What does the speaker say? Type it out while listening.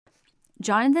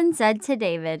Jonathan said to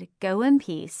David, "Go in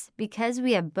peace, because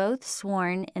we have both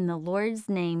sworn in the Lord's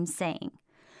name, saying,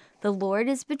 'The Lord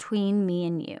is between me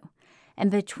and you,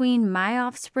 and between my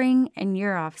offspring and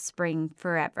your offspring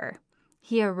forever.'"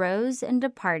 He arose and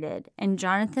departed, and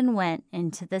Jonathan went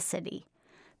into the city.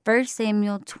 1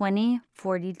 Samuel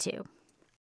 20:42.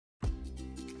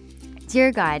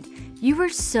 Dear God, you were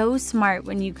so smart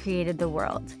when you created the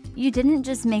world. You didn't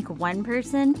just make one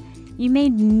person, you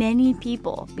made many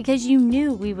people because you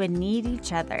knew we would need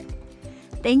each other.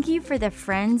 Thank you for the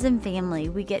friends and family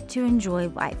we get to enjoy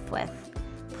life with.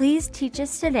 Please teach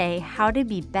us today how to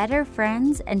be better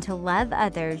friends and to love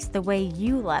others the way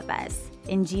you love us.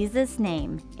 In Jesus'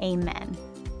 name, amen.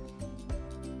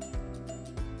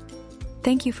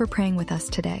 Thank you for praying with us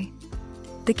today.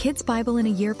 The Kids Bible in a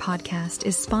Year podcast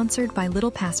is sponsored by Little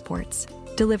Passports,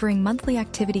 delivering monthly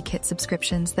activity kit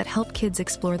subscriptions that help kids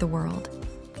explore the world,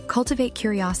 cultivate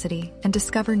curiosity, and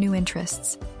discover new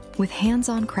interests, with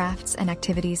hands-on crafts and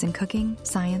activities in cooking,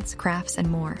 science, crafts, and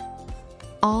more,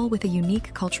 all with a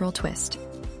unique cultural twist.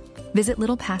 Visit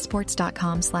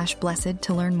littlepassports.com/blessed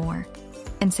to learn more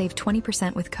and save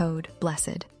 20% with code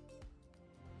BLESSED.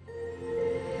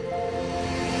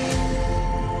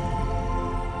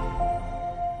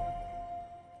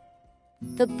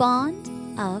 The bond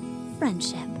of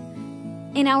friendship.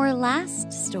 In our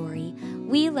last story,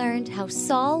 we learned how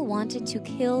Saul wanted to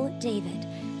kill David,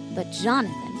 but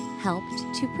Jonathan helped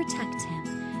to protect him.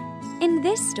 In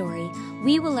this story,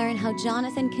 we will learn how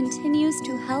Jonathan continues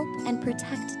to help and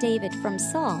protect David from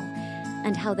Saul,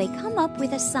 and how they come up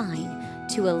with a sign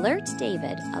to alert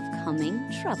David of coming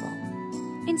trouble.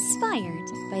 Inspired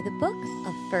by the book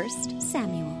of 1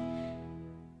 Samuel.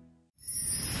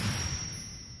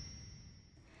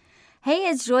 Hey,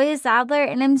 it's Joya Sadler,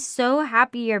 and I'm so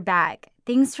happy you're back.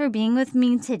 Thanks for being with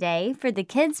me today for the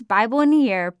Kids Bible in a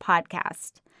Year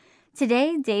podcast.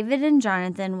 Today, David and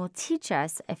Jonathan will teach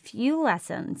us a few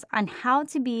lessons on how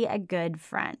to be a good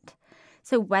friend.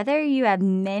 So whether you have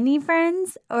many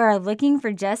friends or are looking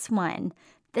for just one,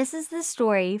 this is the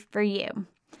story for you.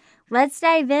 Let's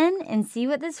dive in and see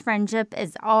what this friendship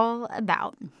is all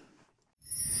about.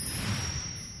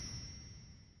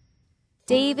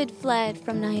 David fled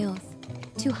from Naioth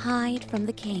to hide from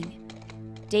the king.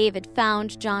 David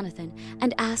found Jonathan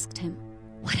and asked him,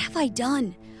 "What have I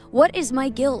done? What is my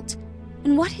guilt?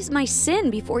 And what is my sin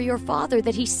before your father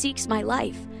that he seeks my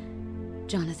life?"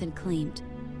 Jonathan claimed,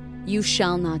 "You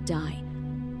shall not die.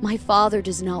 My father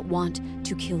does not want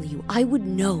to kill you. I would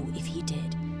know if he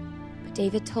did." But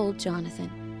David told Jonathan,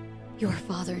 "Your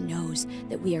father knows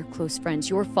that we are close friends.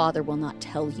 Your father will not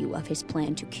tell you of his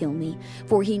plan to kill me,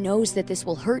 for he knows that this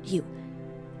will hurt you.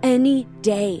 Any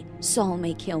day Saul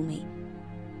may kill me."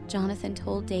 Jonathan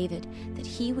told David that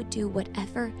he would do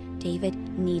whatever David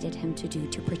needed him to do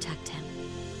to protect him.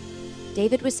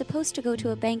 David was supposed to go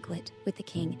to a banquet with the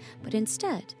king, but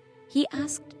instead, he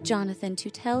asked Jonathan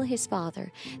to tell his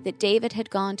father that David had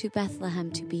gone to Bethlehem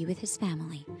to be with his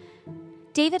family.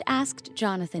 David asked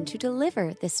Jonathan to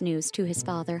deliver this news to his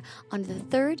father on the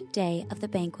third day of the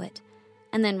banquet,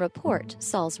 and then report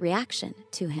Saul's reaction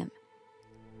to him.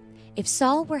 If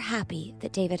Saul were happy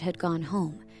that David had gone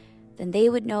home, then they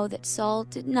would know that Saul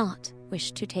did not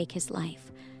wish to take his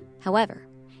life. However,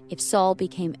 if Saul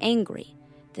became angry,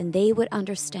 then they would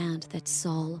understand that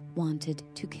Saul wanted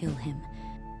to kill him.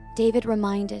 David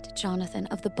reminded Jonathan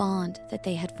of the bond that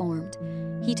they had formed.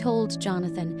 He told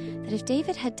Jonathan that if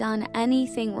David had done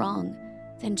anything wrong,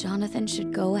 then Jonathan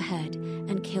should go ahead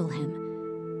and kill him.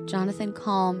 Jonathan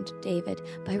calmed David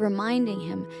by reminding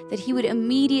him that he would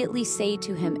immediately say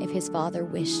to him if his father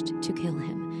wished to kill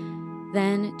him.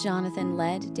 Then Jonathan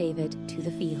led David to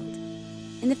the field.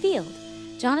 In the field,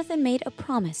 Jonathan made a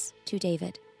promise to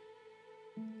David.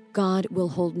 "God will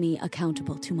hold me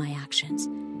accountable to my actions.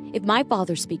 If my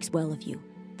father speaks well of you,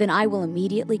 then I will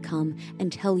immediately come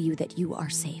and tell you that you are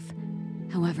safe.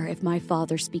 However, if my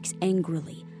father speaks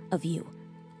angrily of you,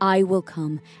 I will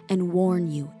come and warn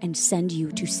you and send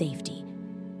you to safety."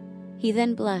 He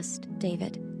then blessed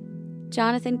David.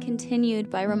 Jonathan continued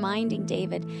by reminding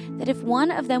David that if one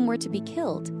of them were to be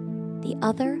killed, the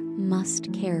other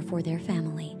must care for their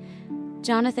family.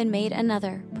 Jonathan made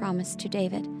another promise to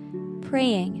David,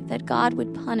 praying that God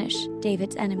would punish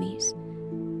David's enemies.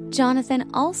 Jonathan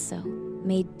also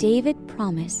made David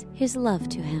promise his love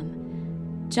to him.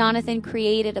 Jonathan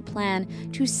created a plan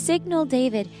to signal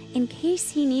David in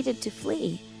case he needed to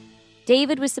flee.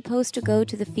 David was supposed to go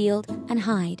to the field and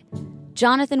hide.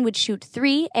 Jonathan would shoot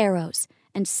 3 arrows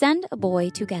and send a boy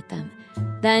to get them.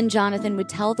 Then Jonathan would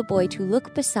tell the boy to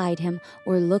look beside him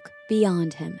or look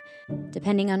beyond him.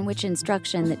 Depending on which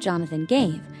instruction that Jonathan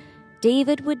gave,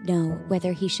 David would know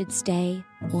whether he should stay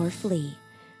or flee.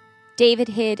 David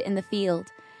hid in the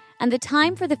field, and the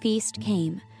time for the feast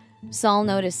came. Saul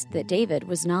noticed that David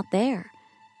was not there,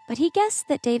 but he guessed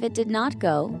that David did not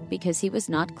go because he was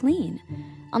not clean.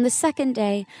 On the second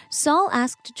day, Saul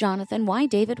asked Jonathan why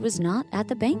David was not at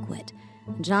the banquet.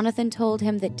 Jonathan told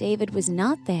him that David was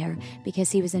not there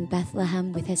because he was in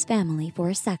Bethlehem with his family for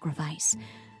a sacrifice.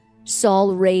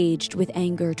 Saul raged with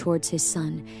anger towards his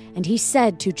son, and he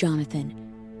said to Jonathan,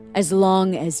 "As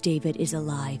long as David is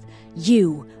alive,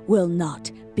 you will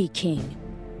not be king."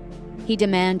 He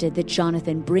demanded that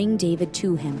Jonathan bring David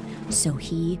to him so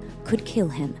he could kill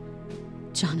him.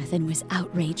 Jonathan was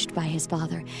outraged by his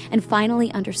father and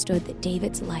finally understood that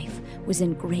David's life was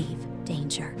in grave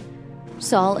danger.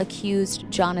 Saul accused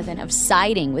Jonathan of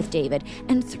siding with David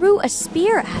and threw a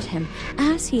spear at him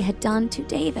as he had done to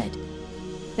David.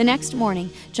 The next morning,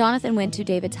 Jonathan went to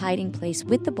David's hiding place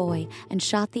with the boy and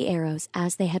shot the arrows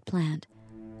as they had planned.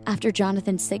 After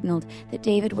Jonathan signaled that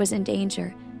David was in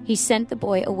danger, he sent the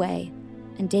boy away,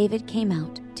 and David came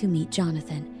out to meet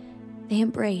Jonathan. They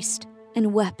embraced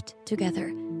and wept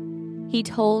together. He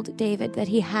told David that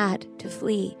he had to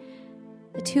flee.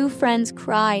 The two friends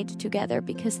cried together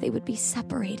because they would be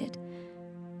separated.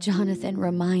 Jonathan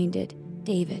reminded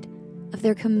David of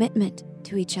their commitment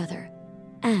to each other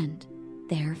and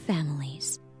their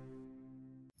families.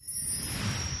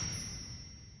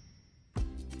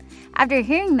 After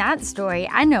hearing that story,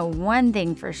 I know one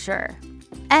thing for sure.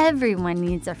 Everyone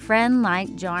needs a friend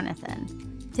like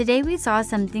Jonathan. Today we saw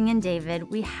something in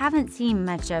David we haven't seen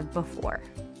much of before: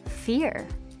 fear.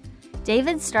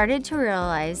 David started to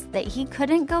realize that he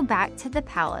couldn't go back to the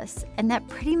palace and that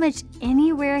pretty much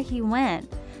anywhere he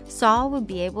went, Saul would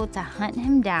be able to hunt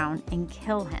him down and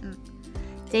kill him.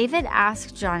 David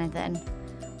asked Jonathan,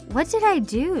 "What did I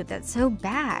do that's so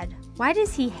bad? Why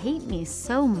does he hate me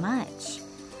so much?"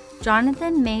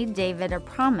 Jonathan made David a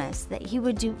promise that he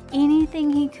would do anything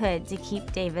he could to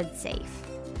keep David safe.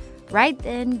 Right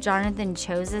then, Jonathan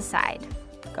chose a side,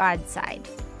 God's side.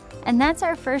 And that's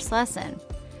our first lesson.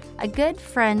 A good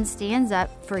friend stands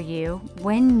up for you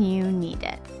when you need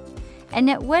it. And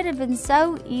it would have been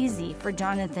so easy for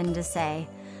Jonathan to say,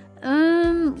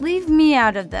 leave me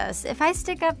out of this. If I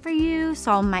stick up for you,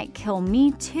 Saul might kill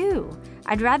me too.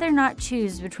 I'd rather not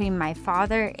choose between my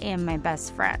father and my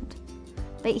best friend.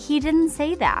 But he didn't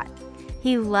say that.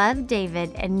 He loved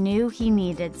David and knew he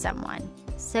needed someone.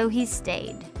 So he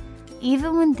stayed,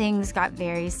 even when things got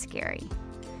very scary.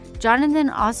 Jonathan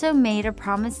also made a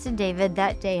promise to David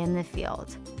that day in the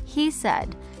field. He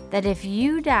said that if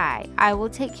you die, I will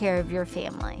take care of your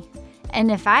family.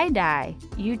 And if I die,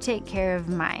 you take care of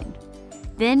mine.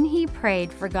 Then he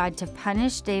prayed for God to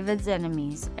punish David's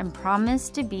enemies and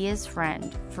promised to be his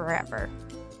friend forever.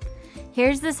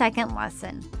 Here's the second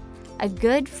lesson. A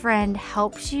good friend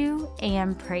helps you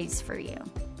and prays for you.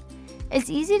 It's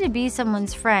easy to be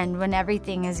someone's friend when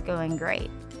everything is going great.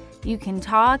 You can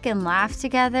talk and laugh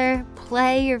together,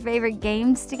 play your favorite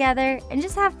games together, and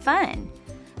just have fun.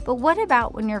 But what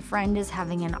about when your friend is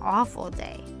having an awful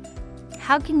day?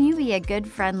 How can you be a good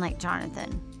friend like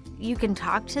Jonathan? You can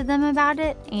talk to them about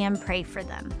it and pray for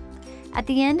them. At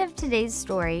the end of today's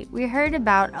story, we heard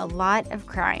about a lot of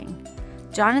crying.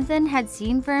 Jonathan had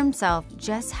seen for himself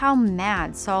just how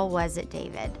mad Saul was at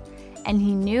David, and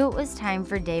he knew it was time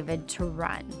for David to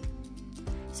run.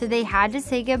 So they had to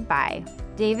say goodbye.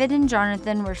 David and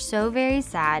Jonathan were so very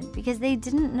sad because they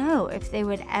didn't know if they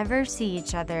would ever see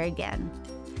each other again.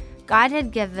 God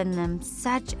had given them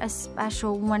such a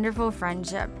special, wonderful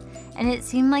friendship, and it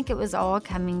seemed like it was all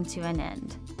coming to an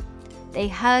end. They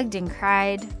hugged and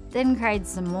cried, then cried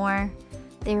some more.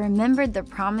 They remembered the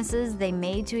promises they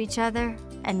made to each other,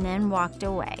 and then walked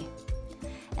away.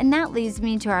 And that leads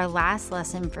me to our last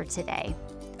lesson for today.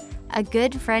 A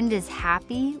good friend is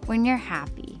happy when you're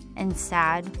happy, and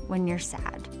sad when you're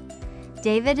sad.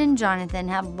 David and Jonathan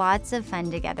had lots of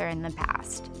fun together in the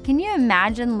past. Can you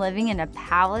imagine living in a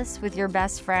palace with your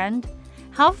best friend?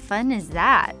 How fun is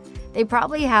that? They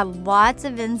probably had lots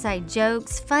of inside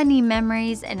jokes, funny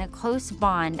memories, and a close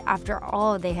bond after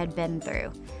all they had been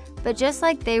through. But just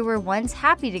like they were once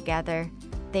happy together,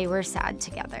 they were sad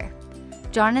together.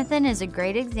 Jonathan is a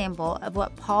great example of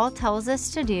what Paul tells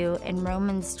us to do in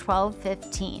Romans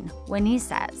 12:15 when he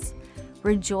says,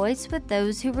 "Rejoice with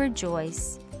those who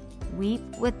rejoice, weep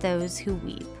with those who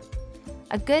weep."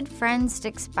 A good friend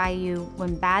sticks by you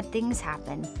when bad things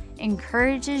happen,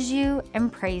 encourages you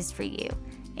and prays for you,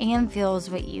 and feels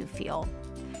what you feel.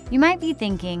 You might be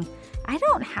thinking, I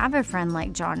don't have a friend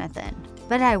like Jonathan,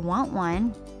 but I want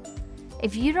one.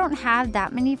 If you don't have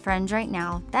that many friends right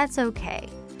now, that's okay.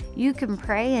 you can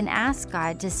pray and ask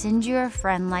God to send you a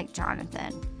friend like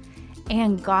Jonathan.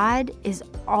 And God is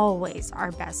always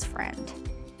our best friend.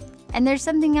 And there's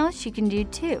something else you can do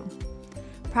too.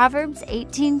 Proverbs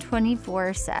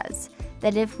 18:24 says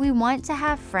that if we want to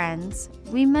have friends,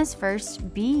 we must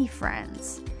first be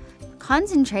friends.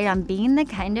 Concentrate on being the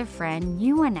kind of friend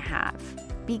you want to have.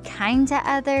 Be kind to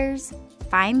others,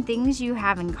 find things you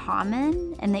have in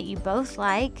common and that you both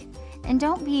like, and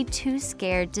don't be too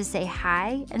scared to say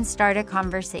hi and start a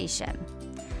conversation.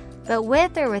 But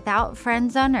with or without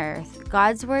friends on earth,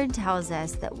 God's word tells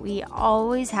us that we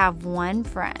always have one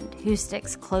friend who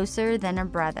sticks closer than a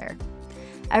brother.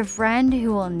 A friend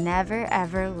who will never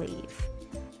ever leave.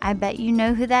 I bet you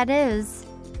know who that is.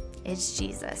 It's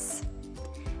Jesus.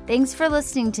 Thanks for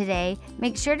listening today.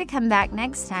 Make sure to come back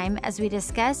next time as we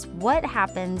discuss what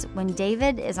happens when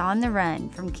David is on the run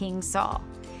from King Saul.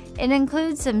 It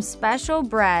includes some special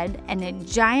bread and a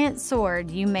giant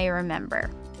sword you may remember.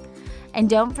 And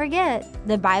don't forget,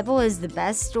 the Bible is the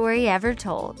best story ever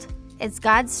told. It's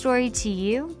God's story to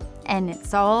you, and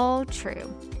it's all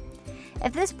true.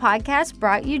 If this podcast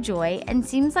brought you joy and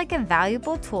seems like a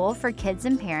valuable tool for kids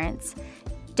and parents,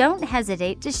 don't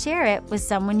hesitate to share it with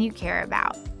someone you care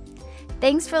about.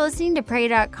 Thanks for listening to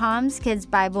Pray.com's Kids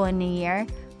Bible in a Year.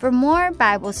 For more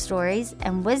Bible stories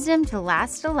and wisdom to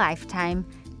last a lifetime,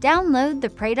 download the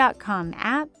Pray.com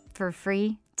app for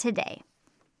free today.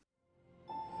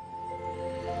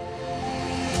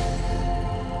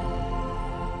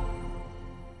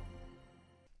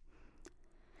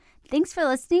 Thanks for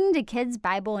listening to Kids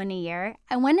Bible in a Year.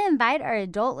 I want to invite our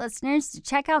adult listeners to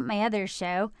check out my other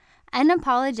show,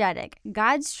 Unapologetic,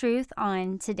 God's Truth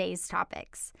on Today's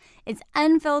Topics. It's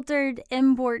unfiltered,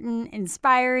 important,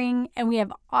 inspiring, and we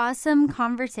have awesome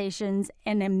conversations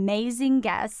and amazing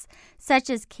guests such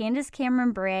as Candace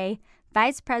Cameron Bure,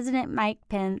 Vice President Mike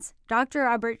Pence, Dr.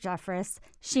 Robert Jeffress,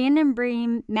 Shannon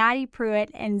Bream, Maddie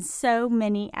Pruitt, and so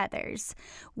many others.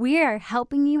 We are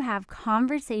helping you have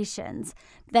conversations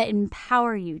that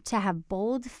empower you to have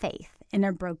bold faith in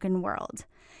a broken world.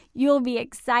 You'll be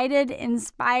excited,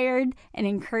 inspired, and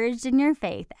encouraged in your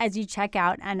faith as you check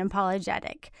out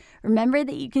Unapologetic. Remember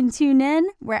that you can tune in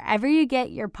wherever you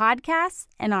get your podcasts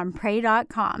and on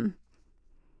Pray.com.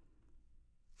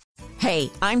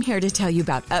 Hey, I'm here to tell you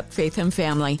about Up Faith and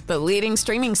Family, the leading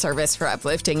streaming service for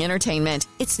uplifting entertainment.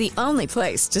 It's the only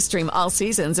place to stream all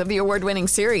seasons of the award-winning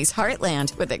series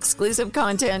Heartland with exclusive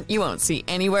content you won't see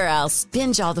anywhere else.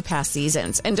 Binge all the past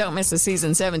seasons and don't miss the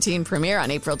season 17 premiere on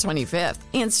April 25th.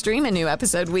 And stream a new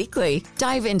episode weekly.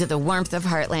 Dive into the warmth of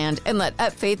Heartland and let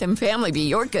Up Faith and Family be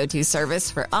your go-to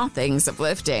service for all things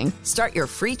uplifting. Start your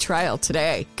free trial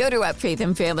today. Go to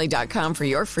upfaithandfamily.com for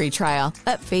your free trial.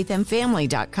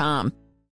 upfaithandfamily.com.